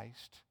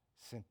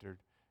Christ-centered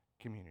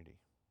community.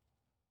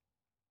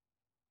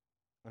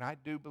 And I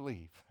do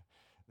believe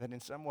that in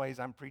some ways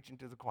I'm preaching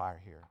to the choir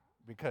here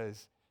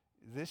because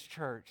this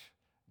church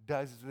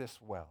does this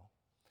well.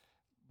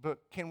 But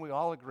can we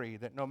all agree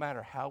that no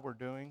matter how we're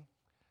doing,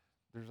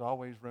 there's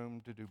always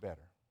room to do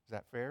better? Is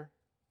that fair?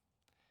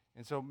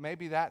 And so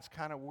maybe that's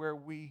kind of where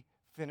we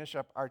finish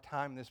up our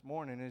time this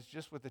morning, is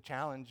just with the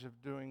challenge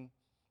of doing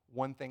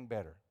one thing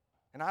better.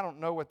 And I don't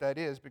know what that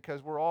is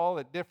because we're all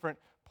at different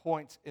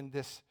points in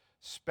this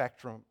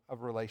spectrum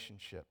of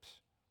relationships.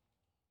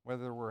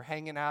 Whether we're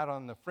hanging out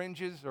on the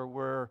fringes or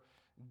we're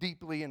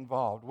deeply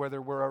involved,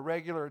 whether we're a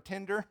regular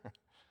attender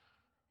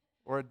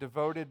or a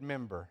devoted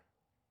member.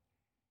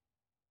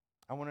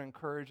 I want to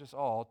encourage us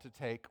all to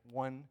take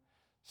one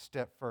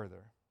step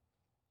further.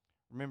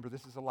 Remember,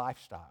 this is a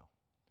lifestyle,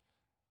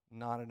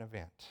 not an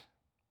event.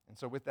 And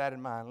so with that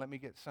in mind, let me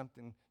get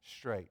something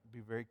straight, be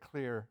very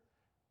clear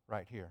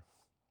right here.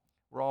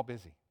 We're all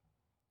busy.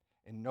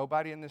 And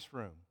nobody in this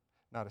room,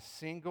 not a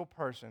single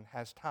person,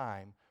 has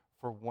time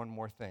for one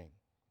more thing.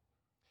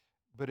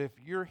 But if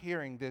you're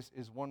hearing this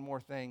is one more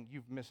thing,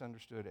 you've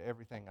misunderstood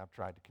everything I've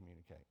tried to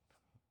communicate.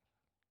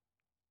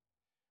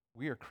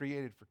 We are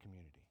created for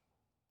community.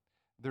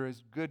 There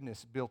is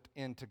goodness built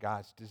into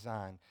God's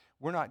design.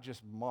 We're not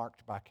just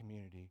marked by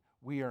community.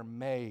 We are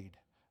made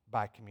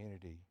by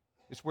community.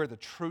 It's where the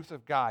truth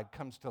of God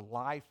comes to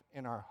life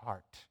in our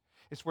heart.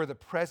 It's where the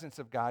presence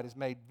of God is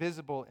made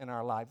visible in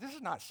our lives. This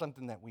is not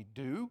something that we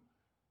do.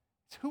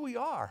 It's who we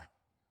are.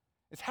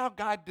 It's how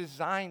God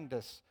designed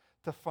us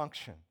to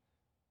function.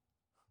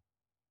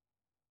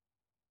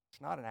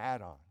 It's not an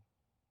add-on.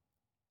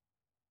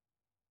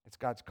 It's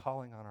God's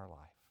calling on our life.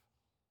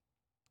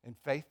 And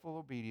faithful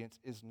obedience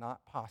is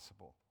not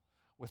possible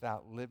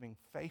without living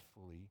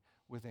faithfully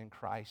within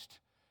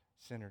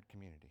Christ-centered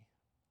community.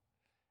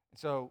 And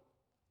so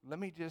let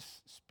me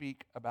just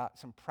speak about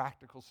some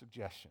practical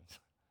suggestions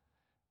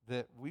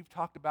that we've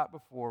talked about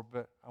before,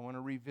 but I want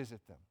to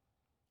revisit them.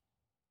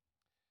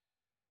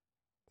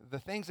 The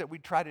things that we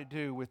try to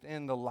do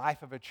within the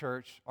life of a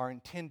church are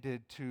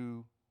intended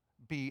to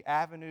be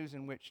avenues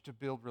in which to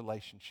build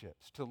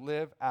relationships, to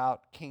live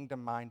out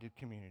kingdom-minded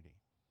community.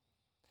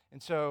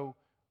 And so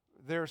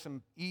there are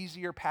some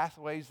easier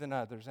pathways than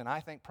others, and I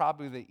think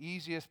probably the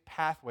easiest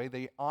pathway,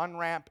 the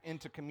on-ramp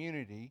into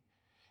community,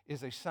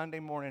 is a Sunday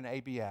morning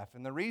ABF.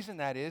 And the reason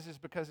that is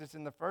because it's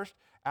in the first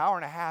hour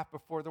and a half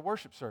before the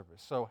worship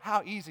service. So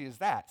how easy is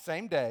that?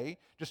 Same day,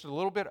 just a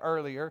little bit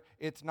earlier,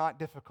 it's not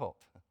difficult.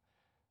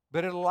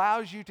 But it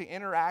allows you to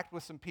interact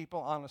with some people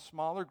on a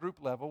smaller group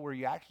level where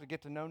you actually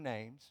get to know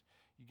names,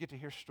 you get to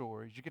hear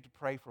stories, you get to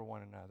pray for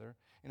one another,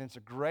 and it's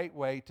a great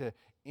way to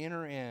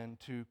enter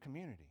into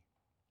community.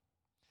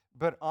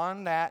 But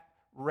on that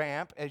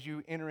ramp, as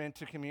you enter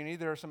into community,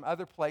 there are some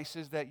other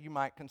places that you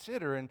might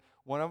consider. And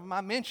one of them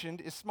I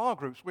mentioned is small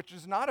groups, which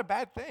is not a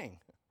bad thing.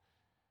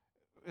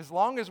 As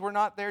long as we're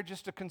not there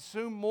just to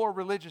consume more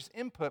religious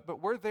input,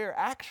 but we're there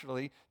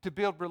actually to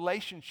build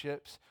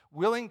relationships,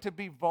 willing to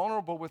be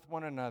vulnerable with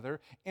one another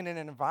in an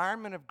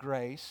environment of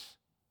grace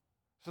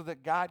so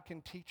that God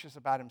can teach us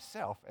about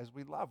himself as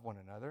we love one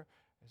another,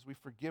 as we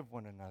forgive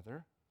one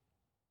another,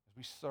 as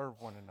we serve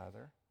one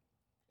another.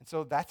 And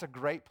so that's a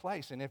great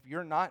place. And if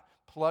you're not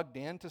plugged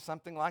into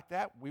something like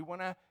that, we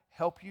want to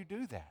help you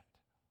do that.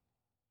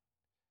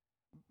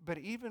 But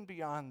even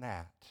beyond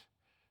that,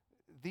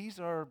 these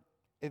are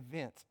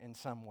events in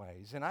some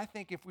ways. And I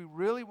think if we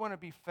really want to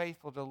be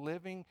faithful to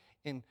living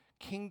in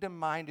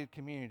kingdom-minded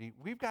community,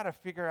 we've got to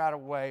figure out a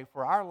way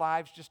for our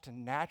lives just to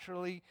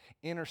naturally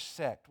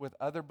intersect with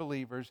other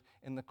believers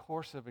in the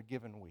course of a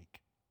given week.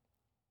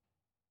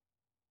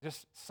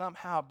 Just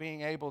somehow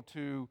being able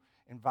to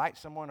invite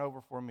someone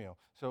over for a meal.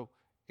 So,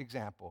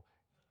 example,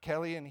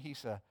 Kelly and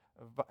Hisa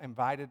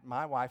invited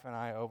my wife and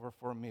I over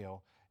for a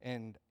meal,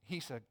 and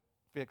Hisa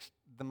fixed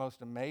the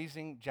most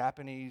amazing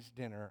Japanese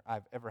dinner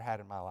I've ever had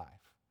in my life.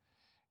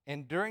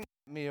 And during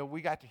that meal,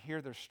 we got to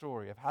hear their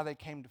story of how they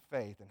came to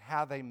faith and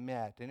how they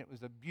met, and it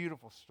was a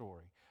beautiful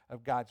story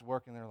of God's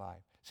work in their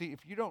life. See,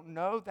 if you don't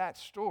know that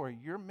story,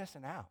 you're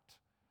missing out,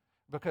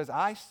 because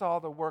I saw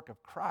the work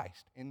of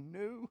Christ in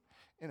new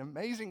and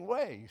amazing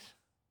ways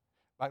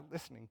by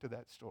listening to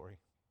that story.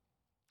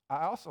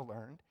 I also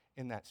learned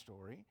in that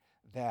story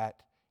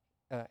that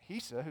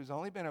Hisa, who's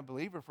only been a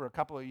believer for a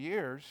couple of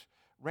years,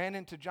 ran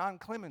into John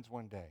Clemens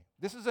one day.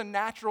 This is a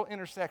natural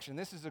intersection.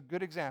 This is a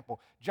good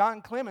example.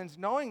 John Clemens,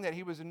 knowing that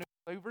he was a new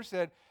believer,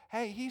 said,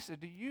 "Hey, Hisa,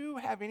 do you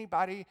have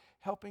anybody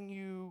helping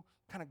you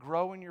kind of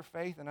grow in your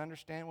faith and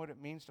understand what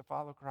it means to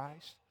follow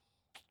Christ?"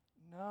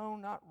 "No,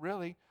 not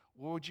really."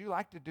 "Well, would you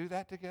like to do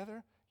that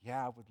together?"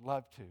 "Yeah, I would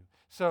love to."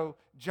 So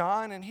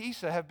John and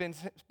Hisa have been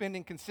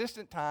spending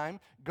consistent time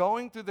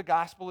going through the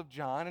Gospel of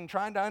John and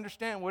trying to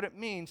understand what it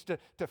means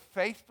to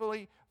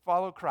faithfully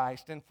follow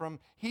Christ. And from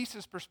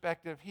Hisa's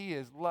perspective, he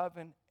is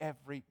loving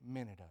every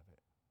minute of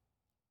it.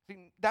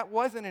 See, that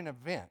wasn't an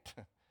event.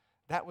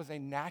 That was a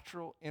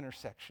natural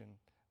intersection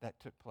that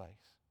took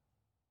place.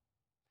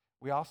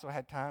 We also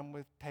had time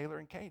with Taylor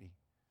and Katie.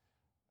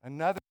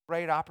 Another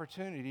great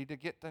opportunity to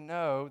get to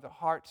know the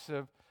hearts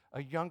of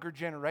a younger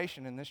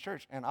generation in this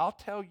church. And I'll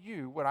tell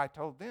you what I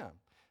told them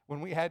when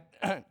we had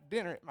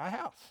dinner at my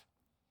house.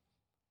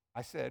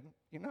 I said,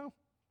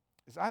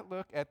 as I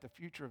look at the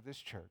future of this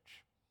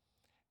church,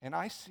 and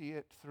I see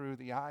it through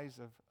the eyes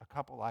of a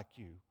couple like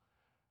you,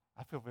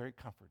 I feel very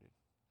comforted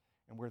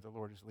in where the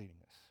Lord is leading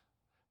us,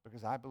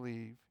 because I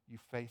believe you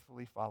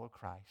faithfully follow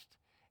Christ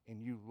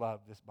and you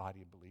love this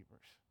body of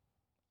believers.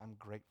 I'm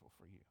grateful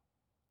for you.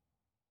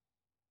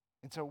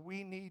 And so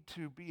we need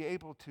to be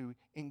able to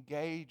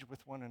engage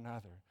with one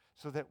another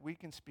so that we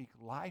can speak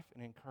life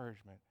and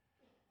encouragement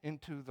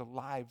into the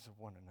lives of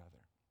one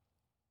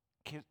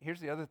another. Here's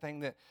the other thing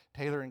that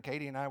Taylor and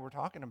Katie and I were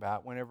talking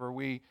about whenever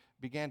we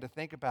began to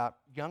think about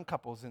young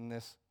couples in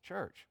this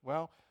church.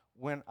 Well,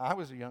 when I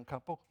was a young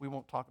couple, we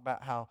won't talk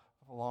about how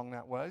long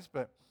that was,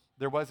 but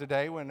there was a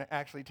day when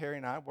actually Terry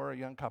and I were a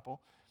young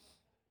couple.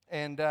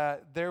 And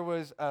there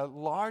was a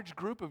large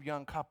group of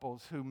young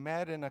couples who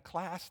met in a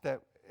class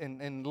that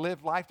and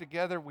lived life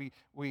together.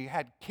 We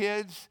had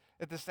kids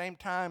at the same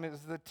time. It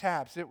was the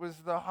Tapps. It was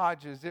the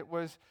Hodges. It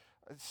was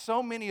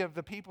so many of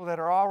the people that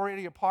are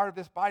already a part of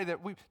this body,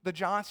 the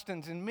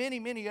Johnstons and many,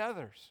 many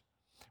others.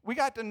 We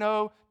got to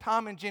know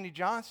Tom and Jenny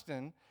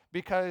Johnston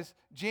because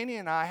Jenny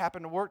and I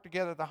happened to work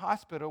together at the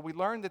hospital. We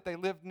learned that they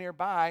lived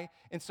nearby,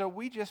 and so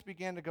we just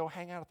began to go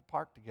hang out at the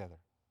park together.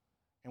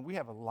 And we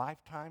have a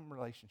lifetime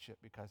relationship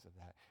because of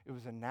that. It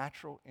was a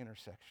natural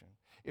intersection.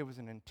 It was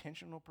an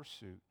intentional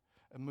pursuit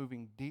of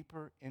moving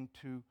deeper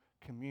into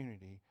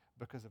community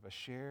because of a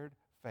shared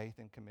faith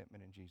and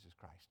commitment in Jesus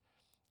Christ.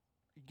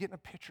 You getting a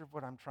picture of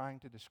what I'm trying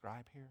to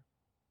describe here?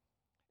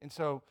 And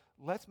so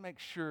let's make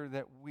sure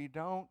that we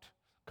don't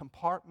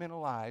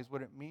compartmentalize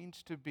what it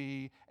means to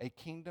be a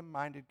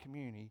kingdom-minded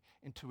community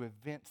into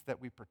events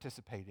that we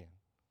participate in,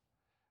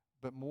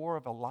 but more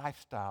of a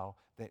lifestyle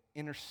that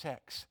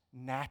intersects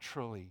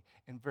naturally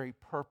and very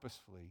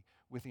purposefully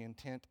with the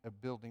intent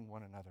of building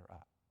one another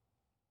up.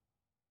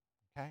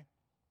 Okay?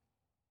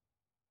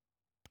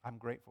 I'm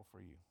grateful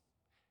for you.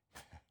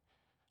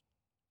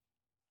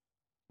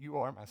 You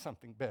are my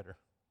something better.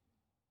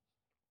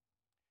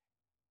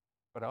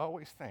 But I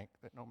always think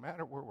that no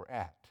matter where we're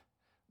at,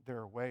 there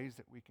are ways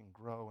that we can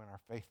grow in our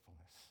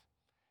faithfulness.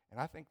 And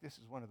I think this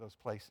is one of those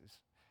places.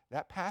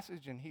 That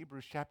passage in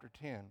Hebrews chapter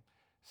 10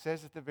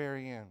 says at the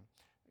very end,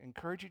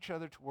 encourage each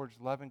other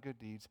towards love and good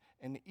deeds,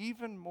 and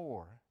even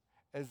more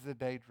as the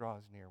day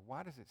draws near.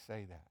 Why does it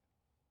say that?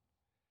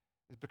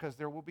 It's because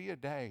there will be a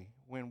day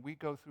when we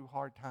go through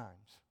hard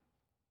times,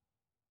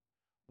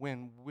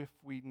 when if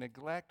we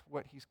neglect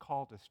what he's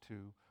called us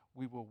to,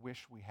 we will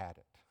wish we had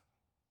it.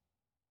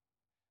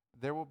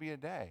 There will be a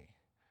day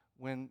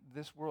when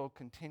this world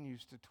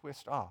continues to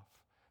twist off,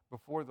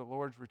 before the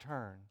Lord's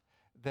return,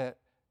 that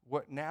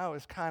what now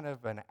is kind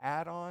of an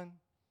add-on,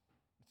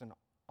 it's an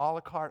a la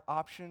carte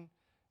option,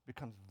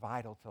 becomes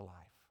vital to life.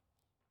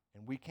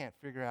 And we can't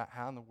figure out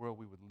how in the world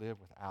we would live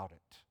without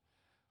it.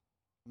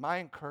 My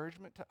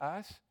encouragement to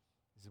us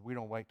is that we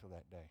don't wait till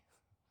that day.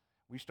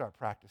 We start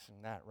practicing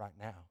that right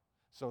now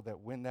so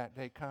that when that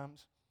day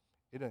comes,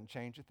 it doesn't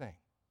change a thing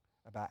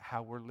about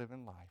how we're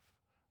living life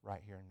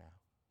right here and now.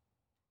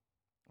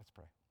 Let's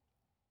pray.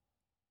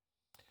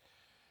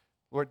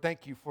 Lord,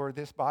 thank you for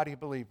this body of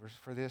believers,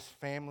 for this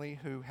family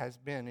who has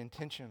been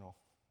intentional.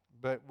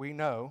 But we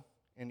know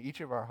in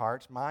each of our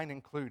hearts, mine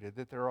included,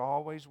 that there are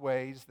always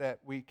ways that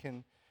we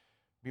can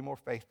be more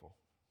faithful,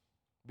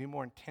 be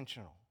more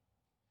intentional.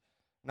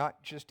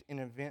 Not just in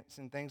events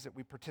and things that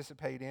we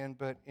participate in,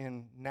 but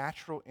in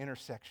natural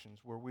intersections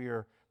where we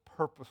are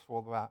purposeful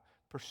about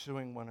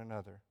pursuing one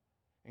another,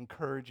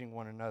 encouraging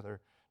one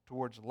another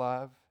towards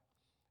love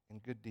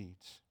and good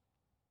deeds.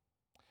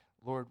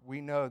 Lord,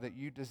 we know that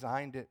you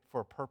designed it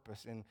for a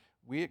purpose, and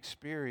we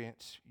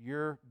experience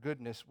your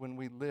goodness when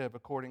we live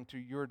according to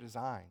your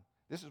design.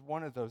 This is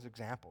one of those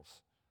examples.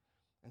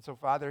 And so,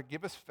 Father,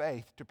 give us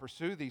faith to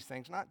pursue these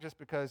things, not just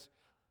because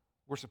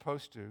we're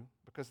supposed to,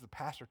 because the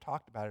pastor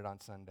talked about it on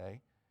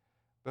Sunday,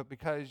 but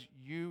because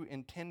you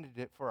intended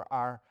it for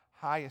our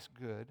highest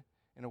good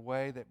in a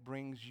way that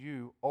brings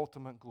you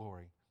ultimate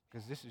glory,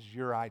 because this is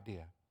your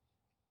idea.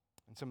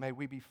 And so may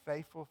we be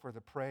faithful for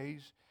the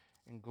praise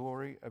and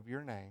glory of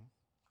your name,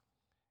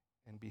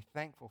 and be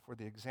thankful for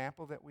the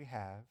example that we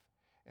have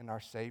in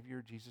our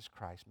Savior, Jesus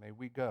Christ. May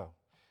we go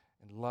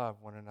and love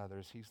one another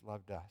as he's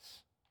loved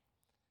us.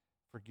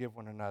 Forgive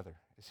one another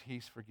as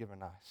he's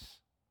forgiven us.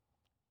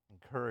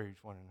 Encourage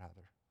one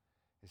another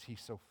as he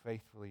so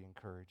faithfully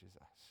encourages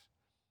us.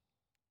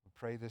 We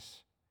pray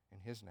this in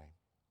his name.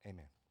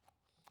 Amen.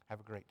 Have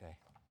a great day.